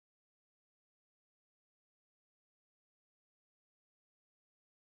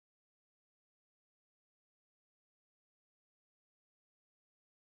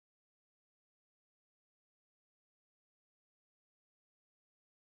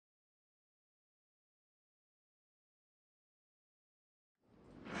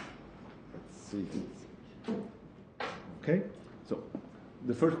see if it's okay. So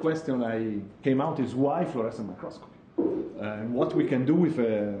the first question I came out is why fluorescent microscopy and what we can do with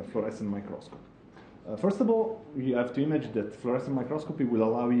a fluorescent microscope. First of all, you have to imagine that fluorescent microscopy will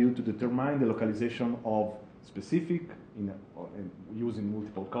allow you to determine the localization of specific, using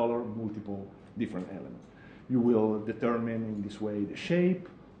multiple color, multiple different elements. You will determine in this way the shape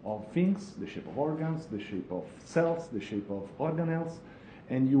of things, the shape of organs, the shape of cells, the shape of organelles,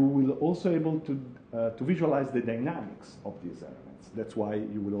 and you will also able to visualize the dynamics of these elements. That's why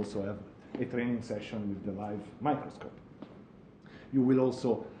you will also have a training session with the live microscope. You will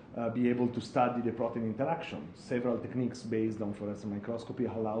also be able to study the protein interaction. Several techniques based on fluorescent microscopy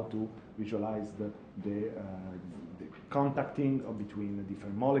allow to visualize the contacting between a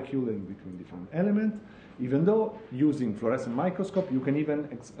different molecule and between different elements. Even though using fluorescent microscope, you can even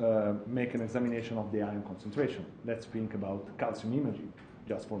make an examination of the ion concentration. Let's think about calcium imaging,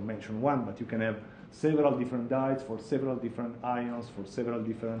 just for mention one, but you can have several different dyes for several different ions, for several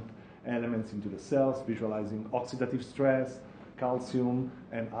different elements into the cells, visualizing oxidative stress, calcium,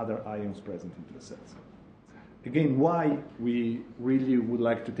 and other ions present into the cells. Again, why we really would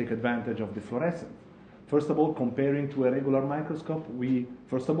like to take advantage of the fluorescent? First of all, comparing to a regular microscope,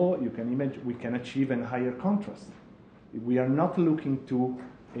 first of all, you can imagine we can achieve a higher contrast. We are not looking to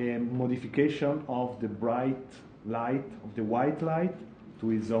a modification of the bright light, of the white light,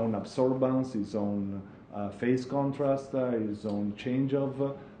 to its own absorbance, its own phase contrast, its own change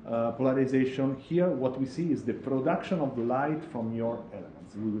of polarization. Here, what we see is the production of the light from your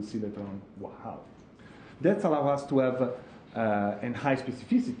elements. We will see later on how. That allows us to have a high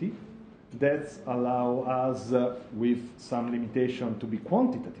specificity. That allows us, with some limitation, to be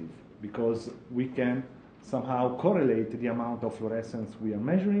quantitative, because we can somehow correlate the amount of fluorescence we are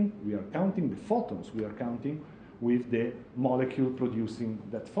measuring. We are counting the photons we are counting with the molecule producing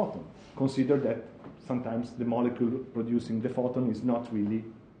that photon. Consider that sometimes the molecule producing the photon is not really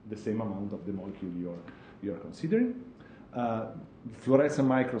the same amount of the molecule you are considering. Fluorescent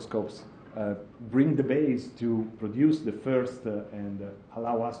microscopes bring the base to produce the first and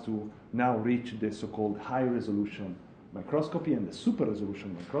allow us to now reach the so-called high-resolution microscopy and the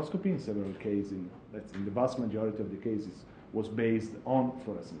super-resolution microscopy. In several cases, in the vast majority of the cases, was based on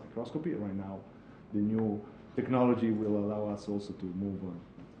fluorescent microscopy. Right now, the new technology will allow us also to move on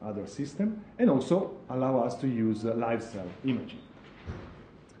other systems and also allow us to use live cell imaging.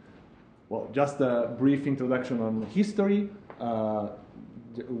 Well, just a brief introduction on history.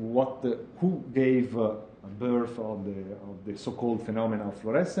 Who gave birth of the so-called phenomenon of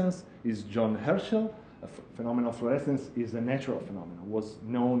fluorescence is John Herschel. Phenomenon of fluorescence is a natural phenomenon. Was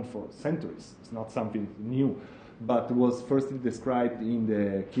known for centuries. It's not something new, but was first described in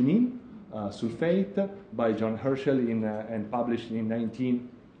the quinine sulfate by John Herschel and published in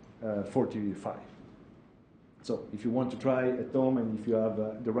 1945. So if you want to try at home and if you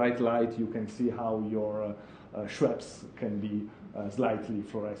have the right light, you can see how your Schweppes can be slightly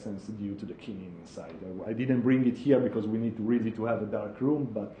fluorescent due to the quinine inside. I didn't bring it here because we need really to have a dark room,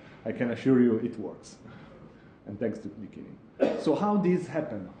 but I can assure you it works. And thanks to the quinine. So how this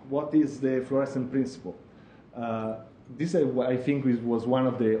happened? What is the fluorescent principle? This, I think, was one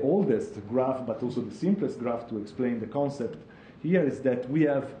of the oldest graphs, but also the simplest graph to explain the concept. Here is that we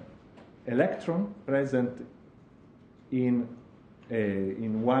have electron present in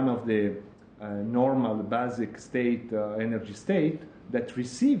one of the normal basic state, energy state, that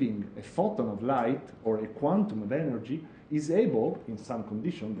receiving a photon of light or a quantum of energy is able, in some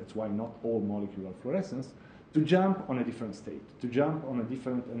condition, that's why not all molecular fluorescence, to jump on a different state, to jump on a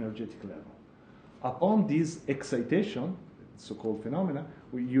different energetic level. Upon this excitation, so-called phenomena,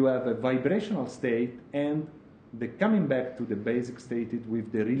 you have a vibrational state and the coming back to the basic state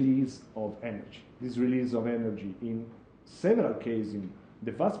with the release of energy. This release of energy in several cases,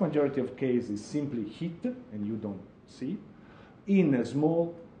 the vast majority of cases, simply heat and you don't see. In a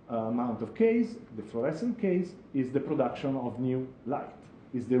small amount of case, the fluorescent case, is the production of new light,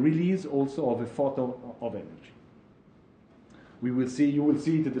 is the release also of a photon of energy. You will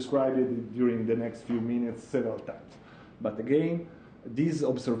see it described during the next few minutes several times. But again, this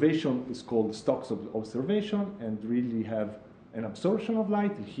observation is called Stokes observation and really have an absorption of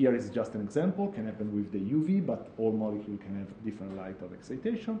light. Here is just an example, can happen with the UV, but all molecules can have different light of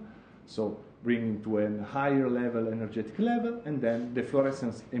excitation. So bringing to a higher level, energetic level, and then the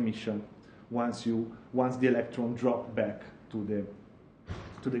fluorescence emission once the electron drop back to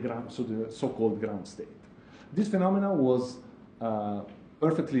the ground, so the so-called ground state. This phenomenon was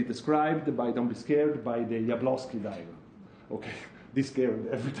perfectly described by, don't be scared, by the Jablonski diagram. Okay, this scared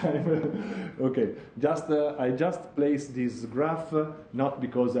every time. Okay, I just placed this graph not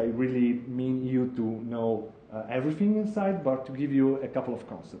because I really mean you to know everything inside, but to give you a couple of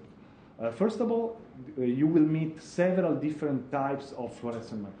concepts. First of all, you will meet several different types of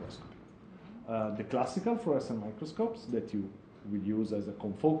fluorescent microscopy. The classical fluorescent microscopes that you will use as a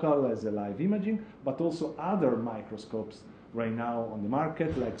confocal, as a live imaging, but also other microscopes right now on the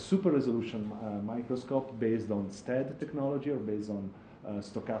market, like super resolution microscope based on STED technology or based on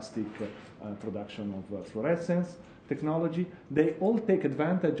stochastic production of fluorescence technology. They all take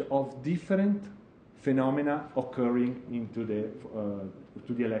advantage of different phenomena occurring into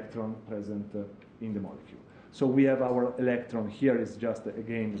to the electron present in the molecule. So we have our electron here is just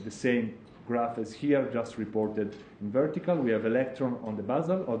again the same graph as here, just reported in vertical. We have electron on the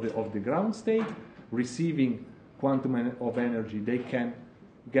basal of the ground state receiving quantum of energy. They can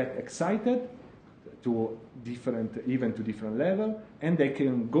get excited to different level, and they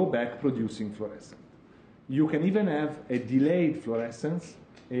can go back producing fluorescence. You can even have a delayed fluorescence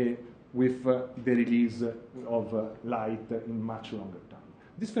with the release of light in much longer time.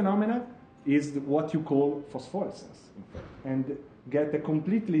 This phenomena is what you call phosphorescence, in fact, and get a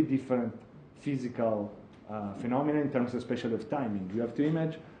completely different physical phenomena in terms especially of timing. You have to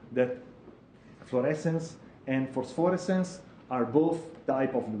imagine that fluorescence and phosphorescence are both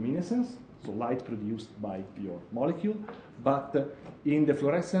type of luminescence, so light produced by your molecule, but in the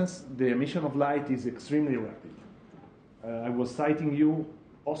fluorescence, the emission of light is extremely rapid. I was citing you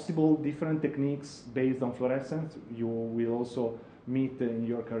possible different techniques based on fluorescence. You will also meet in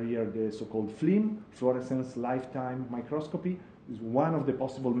your career the so-called FLIM, fluorescence lifetime microscopy. Is one of the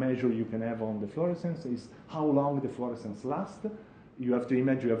possible measures you can have on the fluorescence is how long the fluorescence lasts. You have to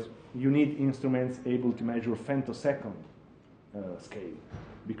imagine you need instruments able to measure femtosecond scale,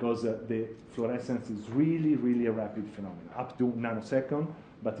 because the fluorescence is really, really a rapid phenomenon, up to nanosecond,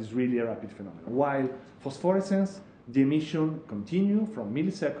 but it's really a rapid phenomenon. While phosphorescence, the emission continue from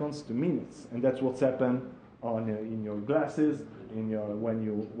milliseconds to minutes, and that's what's happened in your glasses, when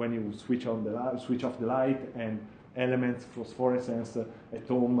you switch off the light, and elements, phosphorescence at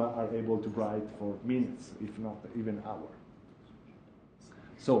home are able to bright for minutes, if not even hours.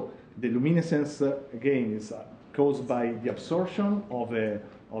 So the luminescence, again, is caused by the absorption of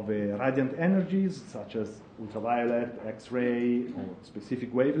radiant energies, such as ultraviolet, X-ray, or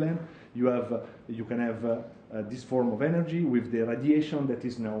specific wavelength. You can have this form of energy with the radiation that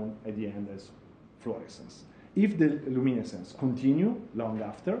is known at the end as fluorescence. If the luminescence continue long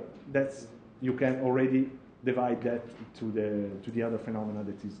after, you can already divide that to the other phenomena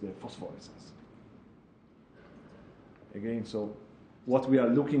that is the phosphorescence. Again, so what we are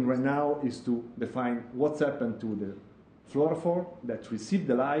looking right now is to define what's happened to the fluorophore that receive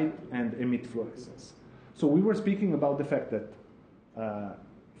the light and emit fluorescence. So we were speaking about the fact that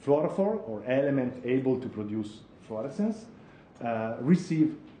fluorophore, or element able to produce fluorescence,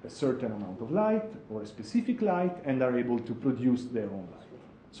 receive a certain amount of light or a specific light and are able to produce their own light.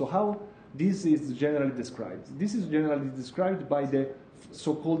 So how this is generally described? This is generally described by the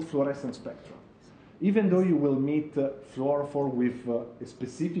so-called fluorescence spectrum. Even though you will meet fluorophore with a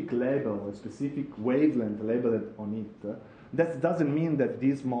specific label, a specific wavelength labeled on it, that doesn't mean that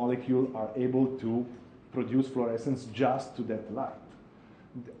these molecules are able to produce fluorescence just to that light.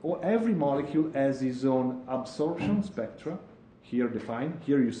 Every molecule has its own absorption spectra, here defined.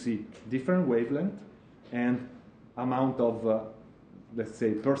 Here you see different wavelength and amount of, let's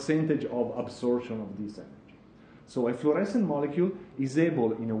say, percentage of absorption of this energy. So a fluorescent molecule is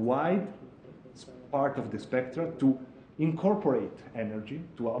able, in a wide part of the spectra, to incorporate energy,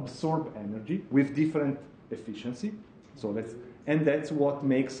 to absorb energy with different efficiency. So that's what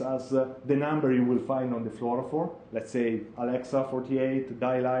makes us the number you will find on the fluorophore. Let's say Alexa 48,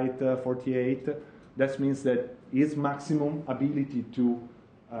 Daylight 48. That means that its maximum ability to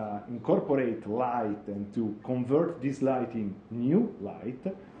incorporate light and to convert this light in new light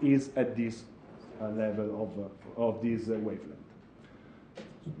is at this level of this wavelength.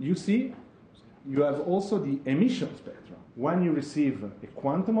 You see, you have also the emission spectrum. When you receive a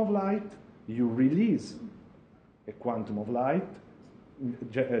quantum of light, you release a quantum of light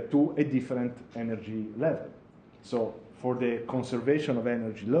to a different energy level. So for the conservation of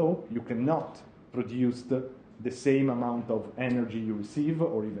energy law, you cannot produce the same amount of energy you receive,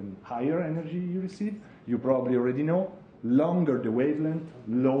 or even higher energy you receive. You probably already know, longer the wavelength,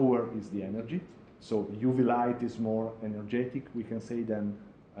 lower is the energy. So UV light is more energetic, we can say, than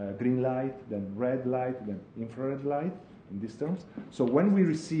green light, than red light, than infrared light, in these terms. So when we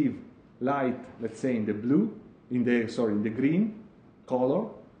receive light, let's say in the green color,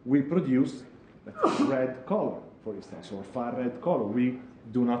 we produce red color. for instance, or far red color. We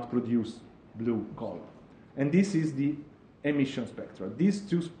do not produce blue color. And this is the emission spectra. These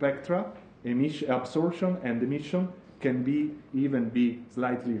two spectra, absorption and emission, can even be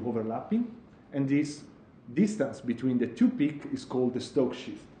slightly overlapping. And this distance between the two peaks is called the Stokes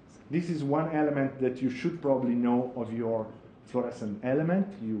shift. This is one element that you should probably know of your fluorescent element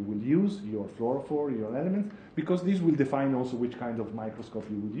you will use, your fluorophore, your elements, because this will define also which kind of microscope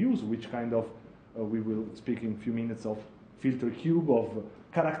you will use, which kind of, we will speak in a few minutes of filter cube, of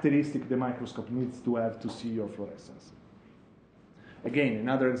characteristic the microscope needs to have to see your fluorescence. Again,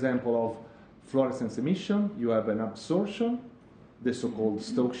 another example of fluorescence emission, you have an absorption, the so-called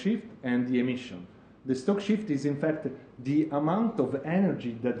Stokes shift, and the emission. The Stokes shift is in fact the amount of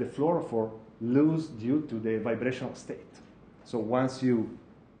energy that the fluorophore loses due to the vibrational state. So once you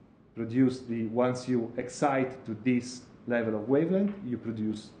excite to this level of wavelength, you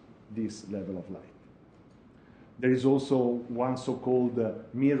produce this level of light. There is also one so-called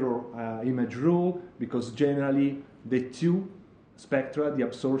mirror image rule, because generally the two spectra, the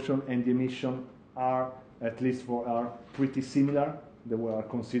absorption and the emission, are, at least are pretty similar. They were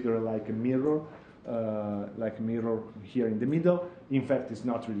considered like a mirror here in the middle. In fact, it's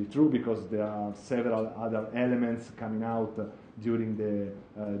not really true, because there are several other elements coming out during the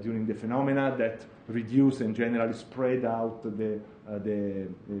phenomena that reduce and generally spread out the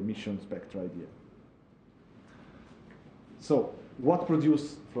emission spectra idea. So what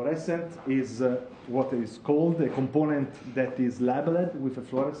produces fluorescent is what is called a component that is labeled with a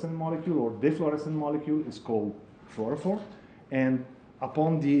fluorescent molecule or defluorescent molecule is called fluorophore. And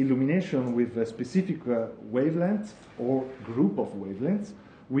upon the illumination with a specific wavelength or group of wavelengths,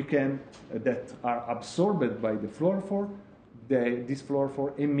 we can that are absorbed by the fluorophore, this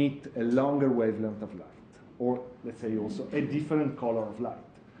fluorophore emit a longer wavelength of light, or let's say also a different color of light.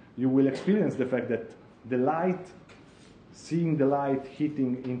 You will experience the fact that the light, seeing the light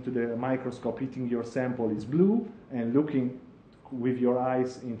hitting into the microscope, hitting your sample is blue, and looking with your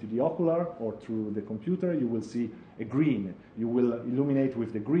eyes into the ocular or through the computer, you will see a green. You will illuminate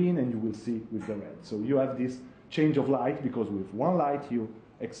with the green, and you will see with the red. So you have this change of light, because with one light you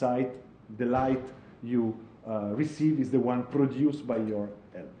excite, the light you receive is the one produced by your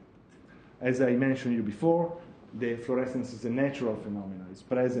element. As I mentioned you before, the fluorescence is a natural phenomenon. It's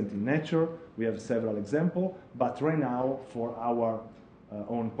present in nature. We have several examples, but right now, for our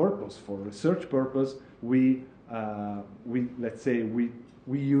own purpose, for research purpose, we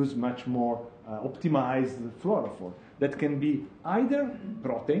use much more optimized fluorophore that can be either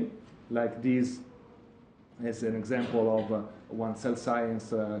protein, like this, as an example of one Cell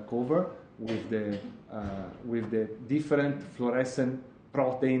Science cover with the different fluorescent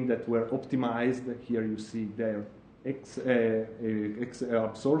protein that were optimized. Here you see their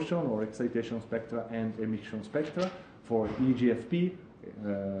absorption or excitation spectra and emission spectra for EGFP,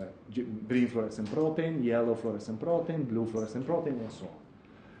 green fluorescent protein, yellow fluorescent protein, blue fluorescent protein, and so on.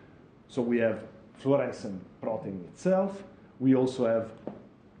 So we have fluorescent protein itself. We also have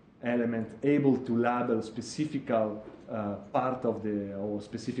element able to label specific part of the, or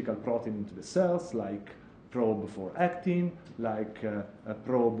specific protein into the cells, like probe for actin, like a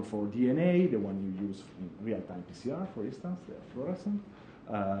probe for DNA, the one you use in real-time PCR, for instance, the fluorescent.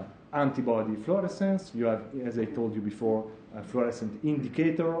 Antibody fluorescence. You have, as I told you before, a fluorescent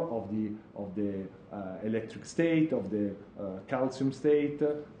indicator of the electric state, of the calcium state,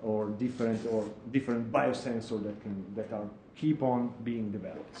 or different biosensors that are keep on being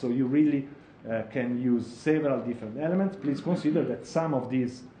developed. So you really can use several different elements. Please consider that some of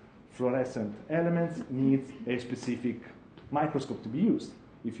these fluorescent elements need a specific microscope to be used.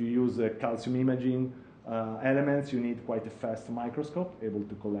 If you use calcium imaging elements, you need quite a fast microscope, able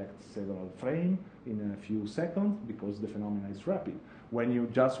to collect several frames in a few seconds, because the phenomena is rapid. When you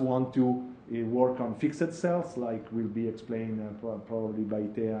just want to work on fixed cells, like will be explained probably by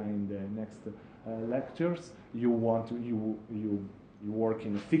Thea in the next lectures, you work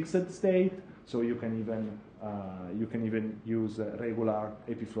in a fixed state, so you can even use a regular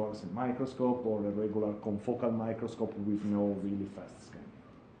epifluorescent microscope or a regular confocal microscope with no really fast scan.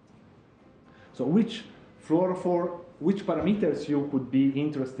 So which parameters you could be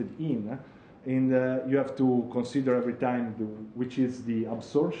interested in, you have to consider every time which is the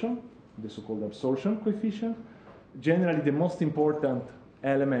absorption, the so-called absorption coefficient. Generally, the most important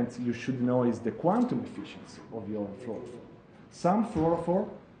element you should know is the quantum efficiency of your fluorophore. Some fluorophore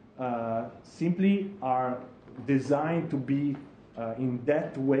simply are designed to be in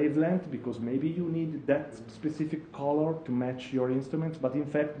that wavelength, because maybe you need that specific color to match your instruments, but in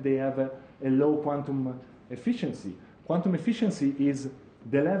fact they have a low quantum efficiency. Quantum efficiency is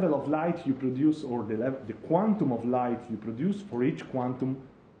the level of light you produce, or the quantum of light you produce for each quantum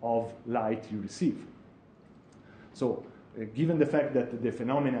of light you receive. So given the fact that the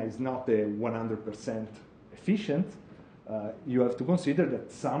phenomena is not 100% efficient, you have to consider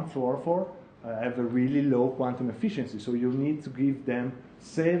that some fluorophore have a really low quantum efficiency. So you need to give them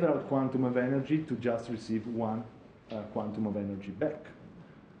several quantum of energy to just receive one quantum of energy back.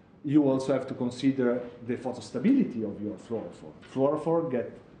 You also have to consider the photostability of your fluorophore.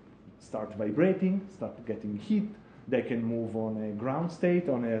 Fluorophore start vibrating, start getting heat. They can move on a ground state,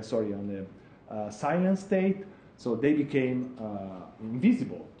 on a silent state. So they became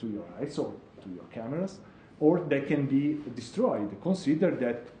invisible to your eyes or to your cameras, or they can be destroyed. Consider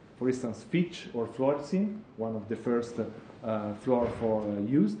that, for instance, Fitch or fluorescein, one of the first fluorophore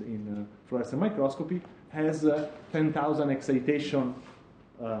used in fluorescent microscopy, has 10,000 excitation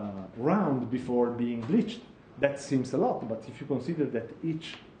round before being bleached. That seems a lot, but if you consider that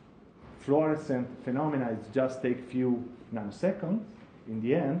each fluorescent phenomena is just take few nanoseconds, in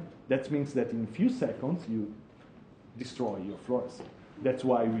the end, that means that in few seconds you destroy your fluorescent. That's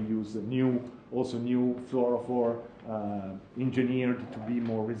why we use new fluorophore engineered to be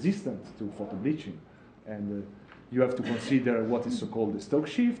more resistant to photobleaching. And you have to consider what is so-called the Stokes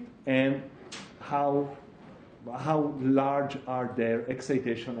shift and how large are their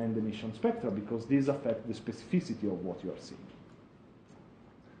excitation and emission spectra, because these affect the specificity of what you are seeing.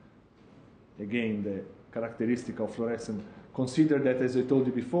 Again, the characteristic of fluorescent, consider that, as I told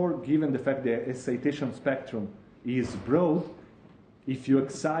you before, given the fact the excitation spectrum is broad, if you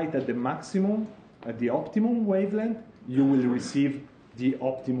excite at the maximum, at the optimum wavelength, you will receive the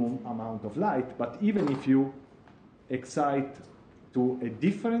optimum amount of light. But even if you excite to a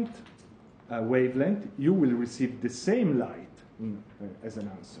different wavelength, you will receive the same light as an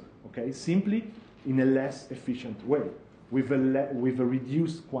answer, okay? Simply in a less efficient way, with a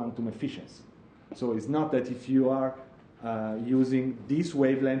reduced quantum efficiency. So it's not that if you are using this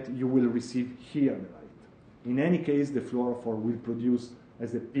wavelength, you will receive here the light. In any case, the fluorophore will produce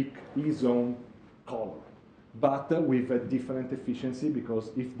as a peak E-zone color, but with a different efficiency,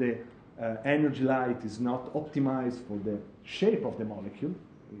 because if the energy light is not optimized for the shape of the molecule,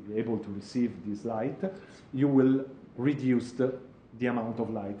 able to receive this light, you will reduce the amount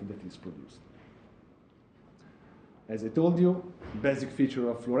of light that is produced. As I told you, basic feature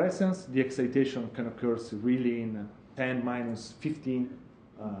of fluorescence, the excitation can occur really in 10 minus 15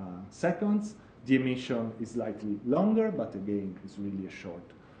 seconds. The emission is slightly longer, but again, it's really a short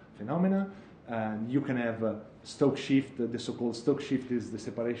phenomena. And you can have a Stokes shift. The so-called Stokes shift is the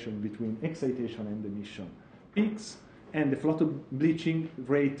separation between excitation and emission peaks. And the photobleaching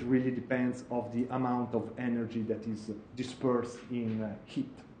rate really depends on the amount of energy that is dispersed in heat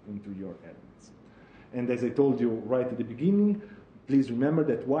into your elements. And as I told you right at the beginning, please remember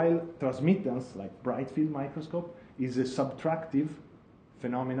that while transmittance, like bright field microscope, is a subtractive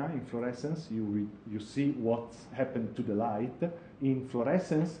phenomena in fluorescence, you see what's happened to the light. In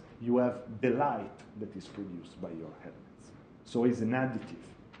fluorescence, you have the light that is produced by your elements. So it's an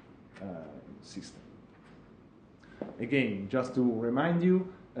additive system. Again, just to remind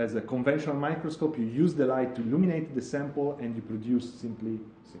you, as a conventional microscope, you use the light to illuminate the sample, and you produce simply,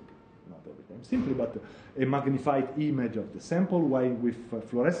 not every time simply, but a magnified image of the sample, while with a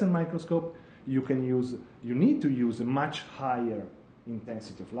fluorescent microscope, you need to use a much higher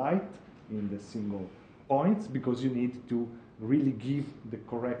intensity of light in the single points, because you need to really give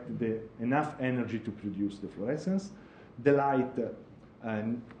enough energy to produce the fluorescence. The light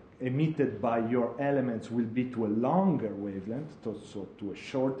emitted by your elements will be to a longer wavelength, so to a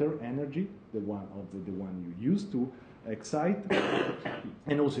shorter energy, the one you use to excite.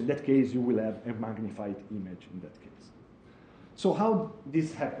 And also in that case, you will have a magnified image in that case. So how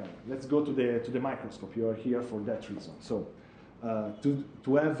this happened? Let's go to the microscope. You are here for that reason. So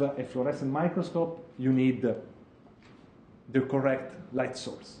to have a fluorescent microscope, you need the correct light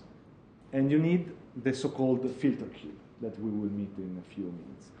source. And you need the so-called filter cube that we will meet in a few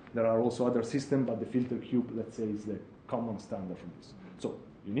minutes. There are also other systems, but the filter cube, let's say, is the common standard for this. So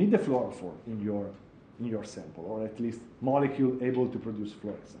you need the fluorophore in your sample, or at least molecule able to produce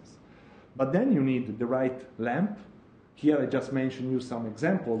fluorescence. But then you need the right lamp. Here I just mentioned you some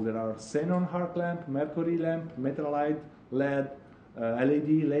examples. There are xenon arc lamp, mercury lamp, metal halide, LED,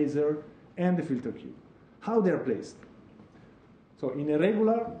 LED, laser, and the filter cube. How they are placed? So in a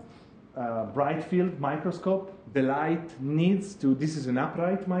regular bright field microscope, the light needs to, this is an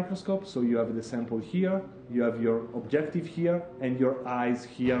upright microscope, so you have the sample here, you have your objective here, and your eyes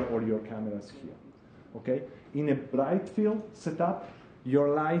here, or your cameras here. Okay? In a bright field setup,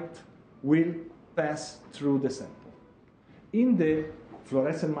 your light will pass through the sample. In the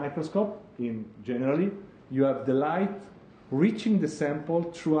fluorescent microscope, generally, you have the light reaching the sample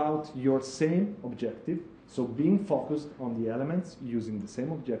throughout your same objective, so being focused on the elements using the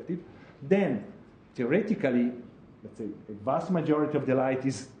same objective. Then, theoretically, let's say a vast majority of the light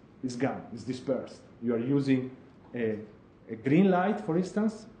is gone, is dispersed. You are using a green light, for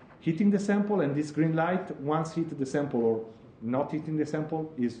instance, hitting the sample, and this green light, once hit the sample or not hitting the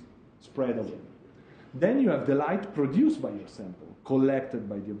sample, is spread away. Then you have the light produced by your sample, collected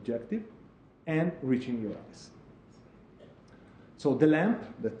by the objective, and reaching your eyes. So the lamp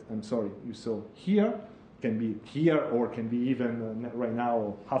that, I'm sorry, you saw here, can be here or can be even right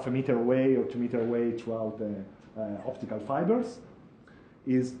now half a meter away or 2 meters away throughout the optical fibers,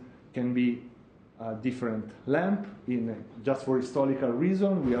 can be a different lamp. Just for historical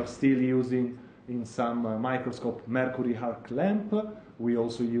reason, we are still using in some microscope mercury arc lamp. We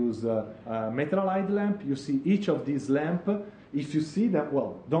also use metal halide lamp. You see each of these lamp. If you see them,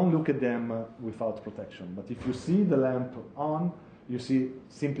 well, don't look at them without protection. But if you see the lamp on, you see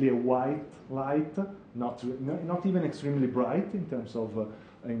simply a white light, not even extremely bright in terms of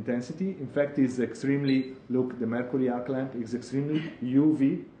intensity. In fact, it's extremely, look, the mercury arc lamp is extremely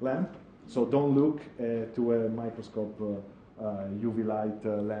UV lamp. So don't look to a microscope UV light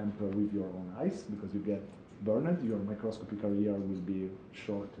lamp with your own eyes, because you get burned. Your microscopy career will be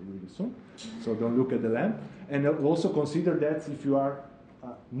short really soon. So don't look at the lamp. And also consider that if you are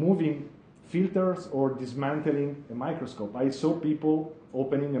moving filters or dismantling a microscope. I saw people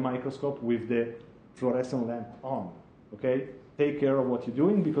opening a microscope with the fluorescent lamp on. Okay? Take care of what you're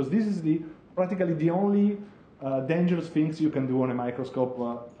doing, because this is practically the only dangerous things you can do on a microscope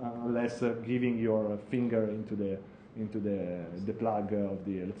unless giving your finger into the plug of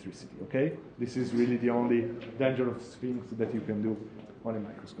the electricity. Okay? This is really the only dangerous things that you can do on a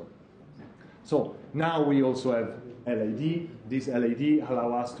microscope. So now we also have LED. This LED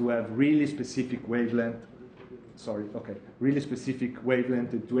allow us to have really specific wavelength. Really specific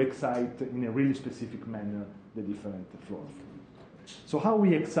wavelength to excite in a really specific manner the different fluorophore. So how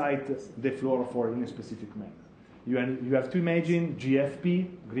we excite the fluorophore in a specific manner? You have to imagine GFP,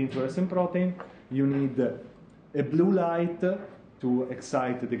 green fluorescent protein. You need a blue light to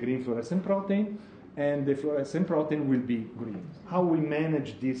excite the green fluorescent protein, and the fluorescent protein will be green. How we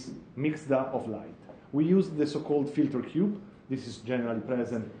manage this mixed up of light? We use the so-called filter cube. This is generally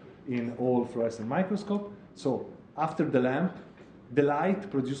present in all fluorescent microscope. So after the lamp, the light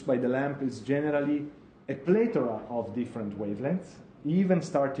produced by the lamp is generally a plethora of different wavelengths. Even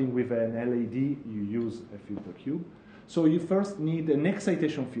starting with an LED, you use a filter cube. So you first need an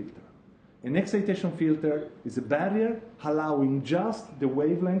excitation filter. An excitation filter is a barrier allowing just the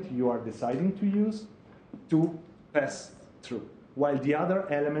wavelength you are deciding to use to pass through, while the other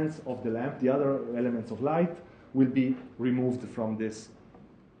elements of the lamp, the other elements of light, will be removed from these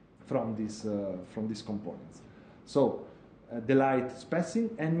components. So the light is passing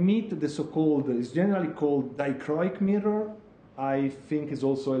and meet the so-called, is generally called dichroic mirror. I think is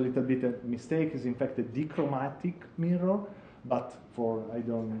also a little bit a mistake. Is in fact a dichromatic mirror, but I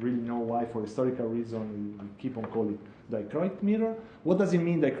don't really know why, for historical reason, we keep on calling it dichroic mirror. What does it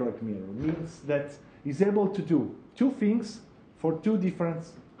mean, dichroic mirror? It means that it's able to do two things for two different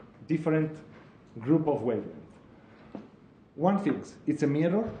group of wavelengths. One thing, it's a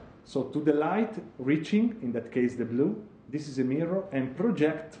mirror, so to the light reaching, in that case the blue, this is a mirror, and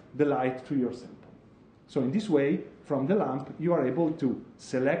project the light to your sample. So in this way, from the lamp, you are able to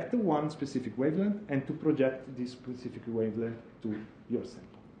select one specific wavelength and to project this specific wavelength to your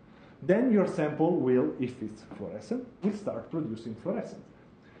sample. Then your sample will, if it's fluorescent, will start producing fluorescence.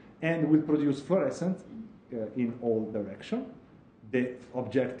 And will produce fluorescence in all directions. The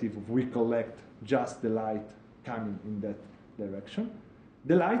objective, we collect just the light coming in that direction.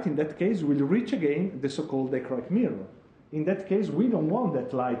 The light, in that case, will reach again the so-called dichroic mirror. In that case, we don't want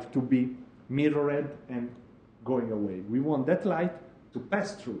that light to be mirrored and going away. We want that light to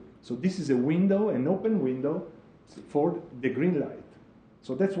pass through. So this is a window, an open window for the green light.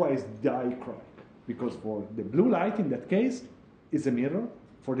 So that's why it's dichroic, because for the blue light, in that case, is a mirror.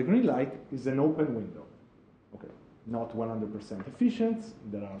 For the green light, is an open window. Okay, not 100% efficient.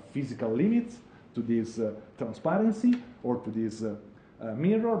 There are physical limits to this transparency or to this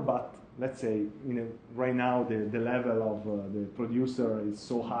mirror, but let's say right now the level of the producer is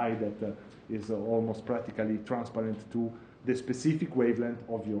so high that is almost practically transparent to the specific wavelength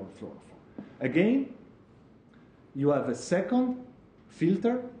of your fluorophore. Again, you have a second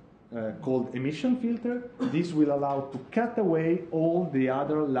filter called emission filter. This will allow to cut away all the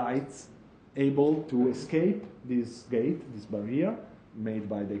other lights able to escape this gate, this barrier made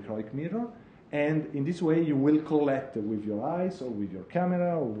by the dichroic mirror, And in this way, you will collect with your eyes or with your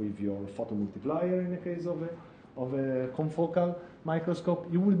camera or with your photomultiplier in the case of a confocal microscope.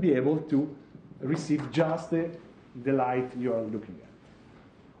 You will be able to receive just the light you are looking at.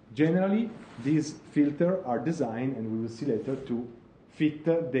 Generally, these filters are designed, and we will see later, to fit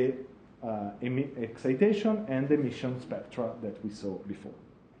the excitation and emission spectra that we saw before.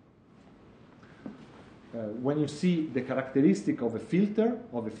 When you see the characteristic of a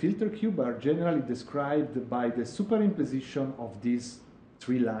filter cube are generally described by the superimposition of these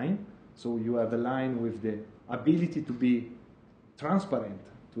three lines. So you have a line with the ability to be transparent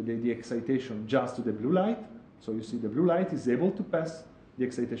to the excitation just to the blue light. So you see the blue light is able to pass the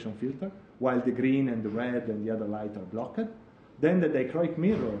excitation filter, while the green and the red and the other light are blocked. Then the dichroic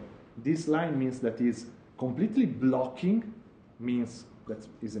mirror, this line means that is completely blocking, means that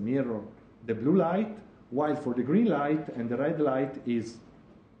is a mirror, the blue light, while for the green light and the red light is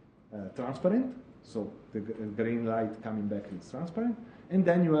transparent, so the green light coming back is transparent, and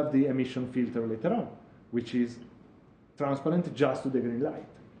then you have the emission filter later on, which is transparent just to the green light.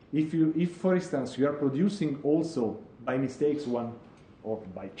 If for instance, you are producing also by mistakes one, or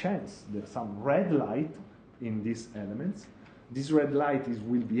by chance, there's some red light in these elements, this red light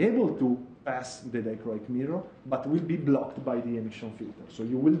will be able to pass the dichroic mirror, but will be blocked by the emission filter. So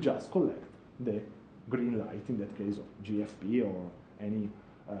you will just collect the green light, in that case of GFP or any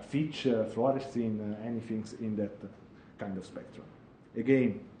Fitch, fluorescent, anything in that kind of spectrum.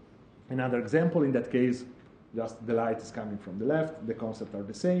 Again, another example, in that case, just the light is coming from the left, the concepts are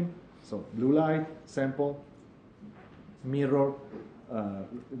the same. So blue light, sample, mirror,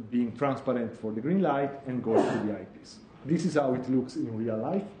 being transparent for the green light, and going to the eyepiece. This is how it looks in real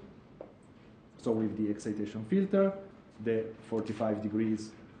life. So with the excitation filter, the 45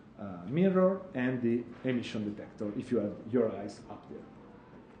 degrees mirror, and the emission detector if you have your eyes up there.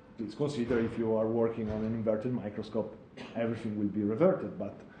 Please consider if you are working on an inverted microscope, everything will be reverted,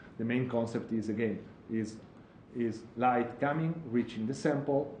 but the main concept is, again, is light coming, reaching the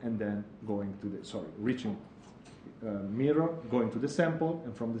sample, and then going to the, reaching mirror, going to the sample,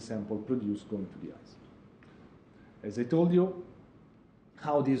 and from the sample produced, going to the eyes. As I told you,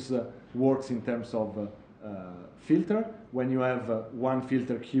 how this works in terms of filter. When you have one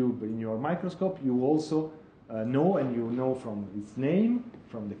filter cube in your microscope, you also know, and you know from its name,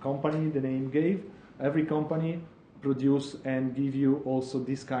 from the company the name gave, every company produce and give you also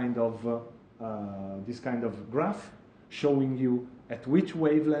this kind of graph showing you at which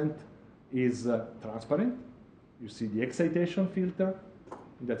wavelength is transparent. You see the excitation filter.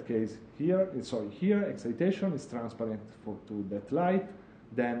 In that case, here, excitation is transparent to that light.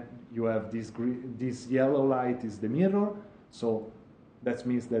 Then you have this yellow light is the mirror. So that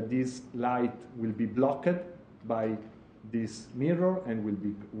means that this light will be blocked by this mirror and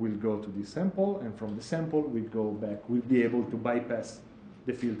will go to the sample. And from the sample, we'll go back. We'll be able to bypass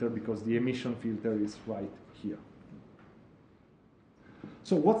the filter because the emission filter is right here.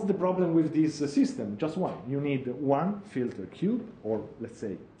 So what's the problem with this system? Just one. You need one filter cube, or let's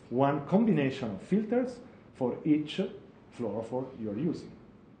say one combination of filters for each fluorophore you're using,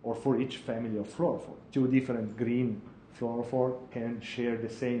 or for each family of fluorophore. Two different green fluorophore can share the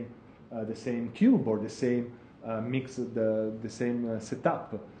same cube or the same mix, the same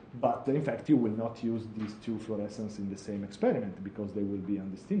setup. But in fact, you will not use these two fluorescents in the same experiment because they will be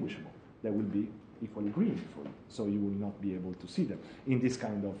undistinguishable. They will be equally green for you, so you will not be able to see them in this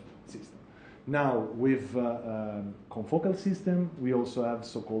kind of system. Now, with confocal system, we also have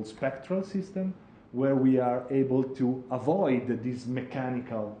so-called spectral system, where we are able to avoid this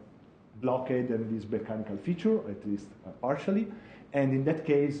mechanical blockade and this mechanical feature, at least partially. And in that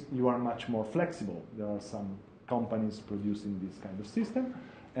case, you are much more flexible. There are some companies producing this kind of system.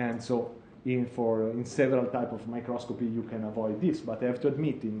 And so in several types of microscopy, you can avoid this. But I have to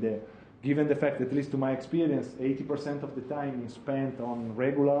admit, given the fact, at least to my experience, 80% of the time is spent on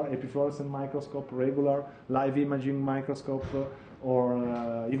regular epifluorescent microscope, regular live imaging microscope, or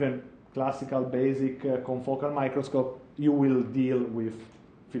even classical basic confocal microscope, you will deal with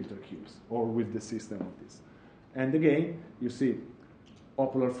filter cubes or with the system of this. And again, you see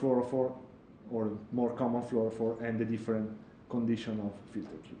popular fluorophore or more common fluorophore and the different condition of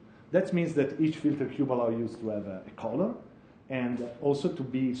filter cube. That means that each filter cube allows you to have a color and also to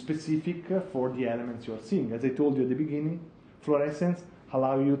be specific for the elements you're seeing. As I told you at the beginning, fluorescence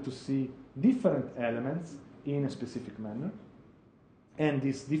allows you to see different elements in a specific manner. And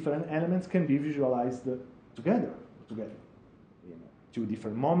these different elements can be visualized together in two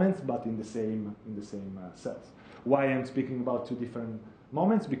different moments, but in the same cells. Why I'm speaking about two different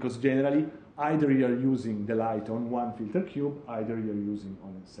moments? Because generally, either you're using the light on one filter cube, either you're using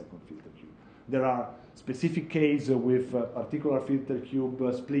on a second filter cube. There are specific cases with particular filter cube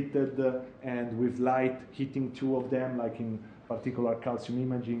splitted and with light hitting two of them, like in particular calcium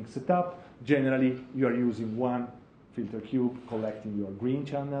imaging setup. Generally, you are using one filter cube collecting your green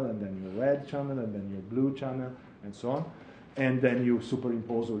channel, and then your red channel, and then your blue channel, and so on. And then you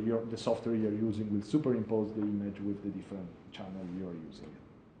superimpose, or the software you're using will superimpose the image with the different channel you're using.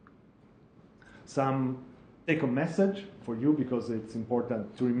 Some take-home message for you, because it's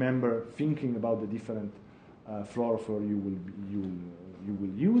important to remember thinking about the different fluorophore you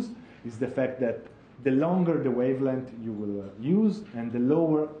will use, is the fact that the longer the wavelength you will use and the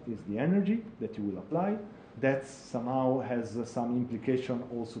lower is the energy that you will apply. That somehow has some implication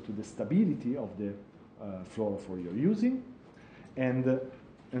also to the stability of the fluorophore you're using, and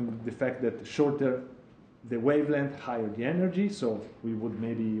the fact that shorter the wavelength, higher the energy. So we would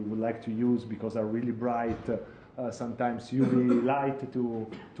like to use, because are really bright, sometimes UV light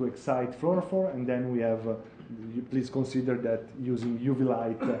to excite fluorophore, and then we have. Please consider that using UV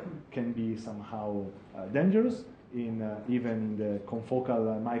light can be somehow dangerous even in the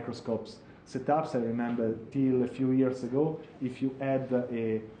confocal microscopes setups. I remember till a few years ago, if you add let's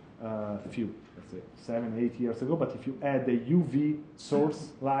say 7, 8 years ago, but if you add a UV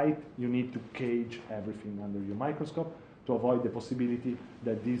source light, you need to cage everything under your microscope to avoid the possibility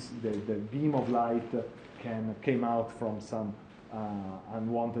that the beam of light came out from some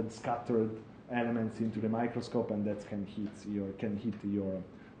unwanted scattered elements into the microscope, and that can hit your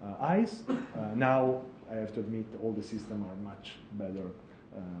eyes. Now, I have to admit, all the systems are much better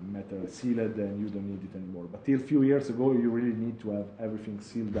metal sealed, and you don't need it anymore. But till a few years ago, you really need to have everything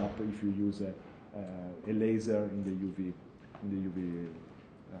sealed up if you use a laser in the UV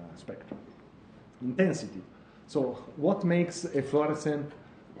spectrum. Intensity. So, what makes a fluorescent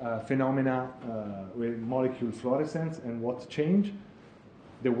phenomena with molecule fluorescence, and what change?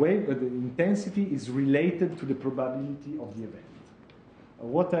 The intensity is related to the probability of the event.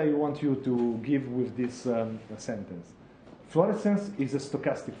 What I want you to give with this sentence: fluorescence is a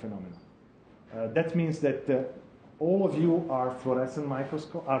stochastic phenomenon. That means that all of you are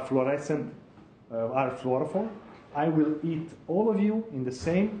are fluorophore. I will hit all of you in the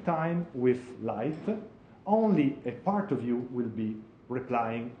same time with light. Only a part of you will be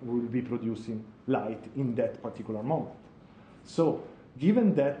producing light in that particular moment. So,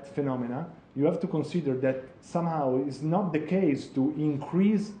 given that phenomena, you have to consider that somehow it's not the case to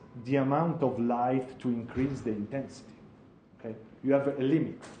increase the amount of light to increase the intensity. Okay? You have a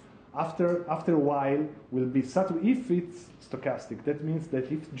limit. After a while, will be if it's stochastic, that means that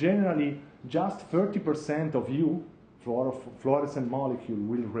if generally just 30% of you, fluorescent molecule,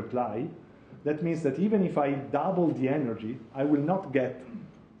 will reply, that means that even if I double the energy, I will not get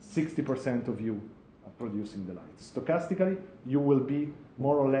 60% of you producing the light. Stochastically, you will be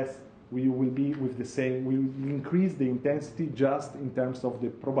more or less, we will be with the same, we will increase the intensity just in terms of the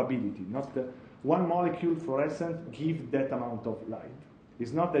probability, not the one molecule fluorescent give that amount of light.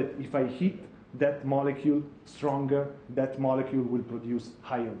 It's not that if I hit that molecule stronger, that molecule will produce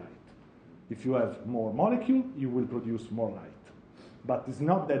higher light. If you have more molecule, you will produce more light. But it's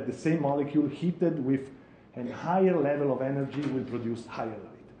not that the same molecule heated with a higher level of energy will produce higher light.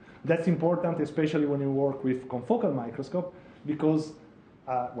 That's important, especially when you work with confocal microscope, because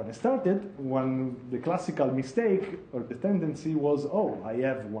when I started, the classical mistake or the tendency was, oh, I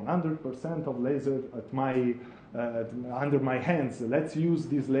have 100% of laser at under my hands. Let's use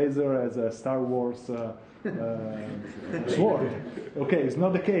this laser as a Star Wars sword. Okay, it's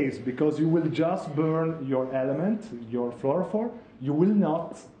not the case, because you will just burn your element, your fluorophore. You will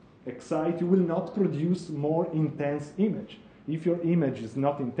not excite, you will not produce more intense image. If your image is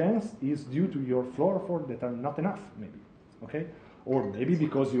not intense, it's due to your fluorophore that are not enough, maybe. Okay? Or maybe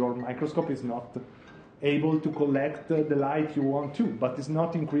because your microscope is not able to collect the light you want to, but it's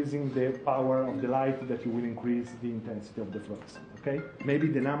not increasing the power of the light that you will increase the intensity of the fluorescence. Okay? Maybe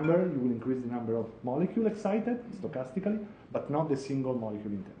you will increase the number of molecules excited stochastically, but not the single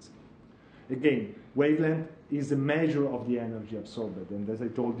molecule intensity. Again, wavelength is a measure of the energy absorbed, and as I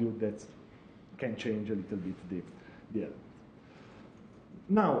told you, that can change a little bit the element.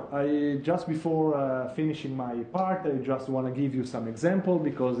 Now, just before finishing my part, I just want to give you some example,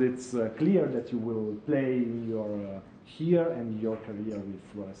 because it's clear that you will play your here and your career with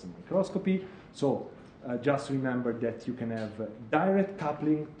fluorescence microscopy. So just remember that you can have direct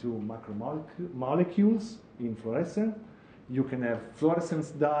coupling to macromolecules in fluorescence. You can have fluorescence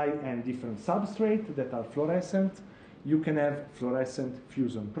dye and different substrates that are fluorescent. You can have fluorescent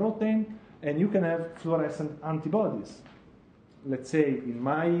fusion protein, and you can have fluorescent antibodies. Let's say, in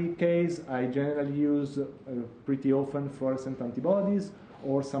my case, I generally use pretty often fluorescent antibodies,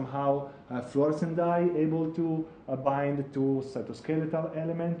 or somehow a fluorescent dye able to bind to cytoskeletal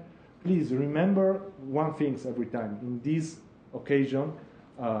element. Please remember one thing every time. In this occasion,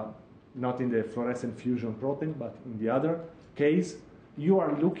 not in the fluorescent fusion protein, but in the other case, you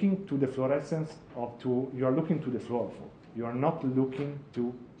are looking to the fluorescence you are looking to the fluorophore. You are not looking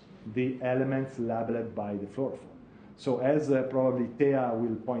to the elements labeled by the fluorophore. So as probably Thea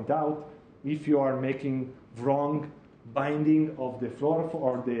will point out, if you are making wrong binding of the fluorophore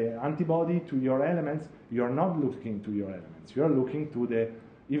or the antibody to your elements, you are not looking to your elements. You are looking to the,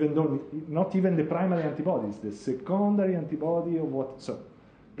 even though not even the primary antibodies, the secondary antibody of what. So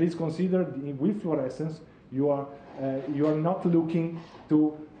please consider with fluorescence, you are not looking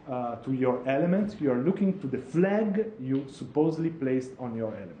to your elements. You are looking to the flag you supposedly placed on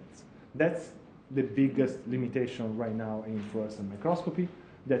your elements. That's the biggest limitation right now in fluorescent microscopy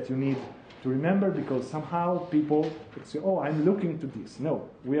that you need to remember, because somehow people say, oh, I'm looking to this. No,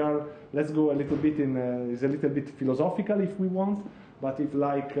 let's go a little bit it's a little bit philosophical if we want, but if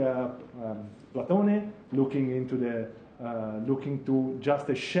like Platone, looking to just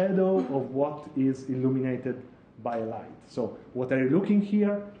a shadow of what is illuminated by light. So what I'm looking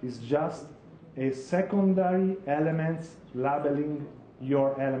here is just a secondary elements labeling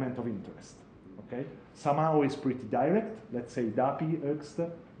your element of interest. Okay? Somehow it's pretty direct. Let's say DAPI, UXT,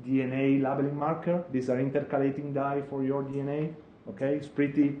 DNA labeling marker. These are intercalating dye for your DNA. Okay? It's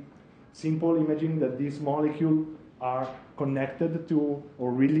pretty simple. Imagine that these molecules are connected to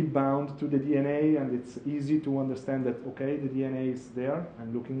or really bound to the DNA, and it's easy to understand that, okay, the DNA is there,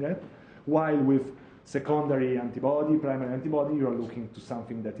 I'm looking at. While with secondary antibody, primary antibody, you are looking to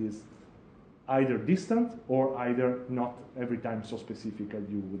something that is either distant or either not every time so specific as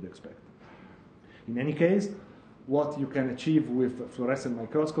you would expect. In any case, what you can achieve with fluorescent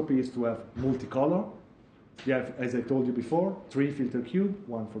microscopy is to have multicolor. You have, as I told you before, 3 filter cubes,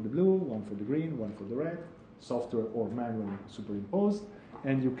 one for the blue, one for the green, one for the red, software or manually superimposed,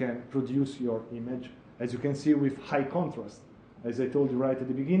 and you can produce your image, as you can see, with high contrast. As I told you right at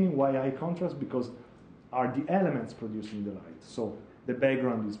the beginning, why high contrast? Because are the elements producing the light. So the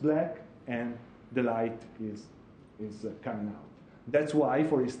background is black and the light is coming out. That's why,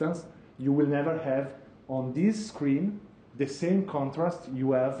 for instance, you will never have on this screen the same contrast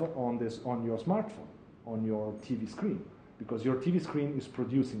you have on your smartphone, on your TV screen, because your TV screen is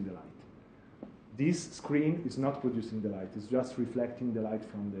producing the light. This screen is not producing the light; it's just reflecting the light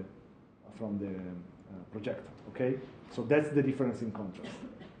from the projector. Okay, so that's the difference in contrast.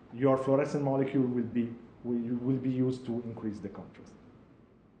 Your fluorescent molecule will be used to increase the contrast.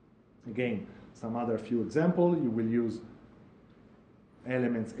 Again, some other few examples. You will use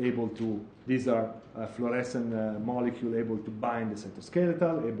elements able to. These are fluorescent molecule able to bind the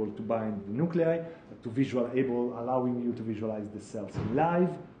cytoskeletal, able to bind the nuclei, allowing you to visualize the cells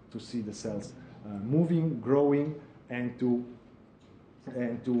live, to see the cells moving, growing, and to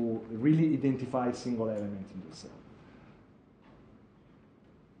really identify single elements in the cell.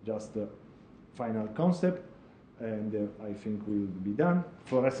 Just the final concept, and I think we'll be done.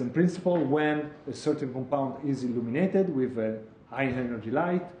 Fluorescent principle: when a certain compound is illuminated with a high energy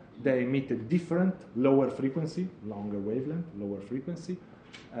light, they emit a different, lower frequency, longer wavelength, lower frequency.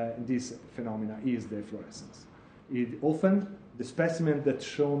 This phenomena is the fluorescence. Often, the specimen that's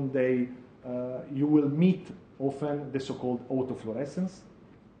shown, you will meet often the so-called autofluorescence.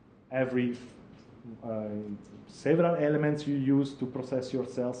 Every several elements you use to process your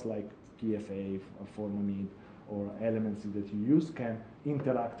cells, like PFA, formamide, or elements that you use, can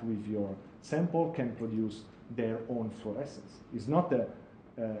interact with your sample, can produce their own fluorescence. It's not a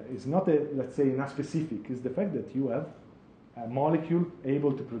let's say, not specific. It's the fact that you have a molecule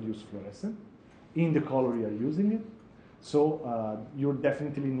able to produce fluorescence in the color you are using it. So you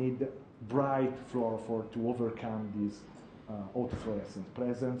definitely need bright fluorophore to overcome this autofluorescent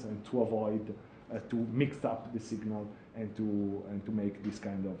presence and to avoid to mix up the signal and to make this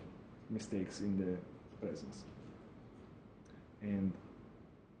kind of mistakes in the presence. And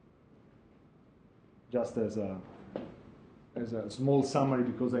just as a small summary,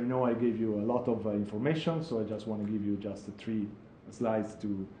 because I know I gave you a lot of information, so I just want to give you just 3 slides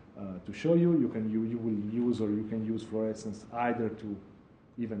to show you. You will use, or you can use fluorescence either to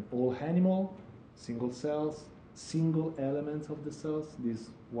even all animal, single cells, single elements of the cells. This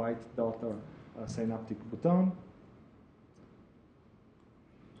white dot are synaptic button.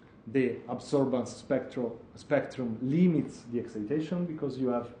 The absorbance spectrum limits the excitation, because you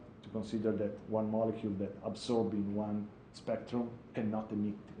have to consider that one molecule that absorbs in one spectrum cannot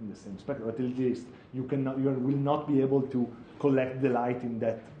emit in the same spectrum. At least you will not be able to collect the light in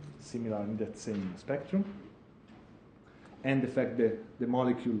that same spectrum. and the fact that the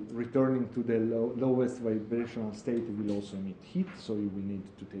molecule returning to the lowest vibrational state will also emit heat, so you will need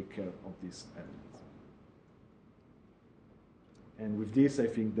to take care of these elements. And with this, I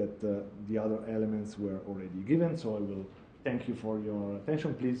think that the other elements were already given, so I will thank you for your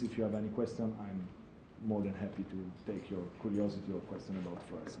attention. Please, if you have any question, I'm more than happy to take your curiosity or question about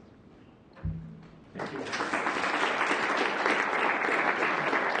fluorescence. Thank you.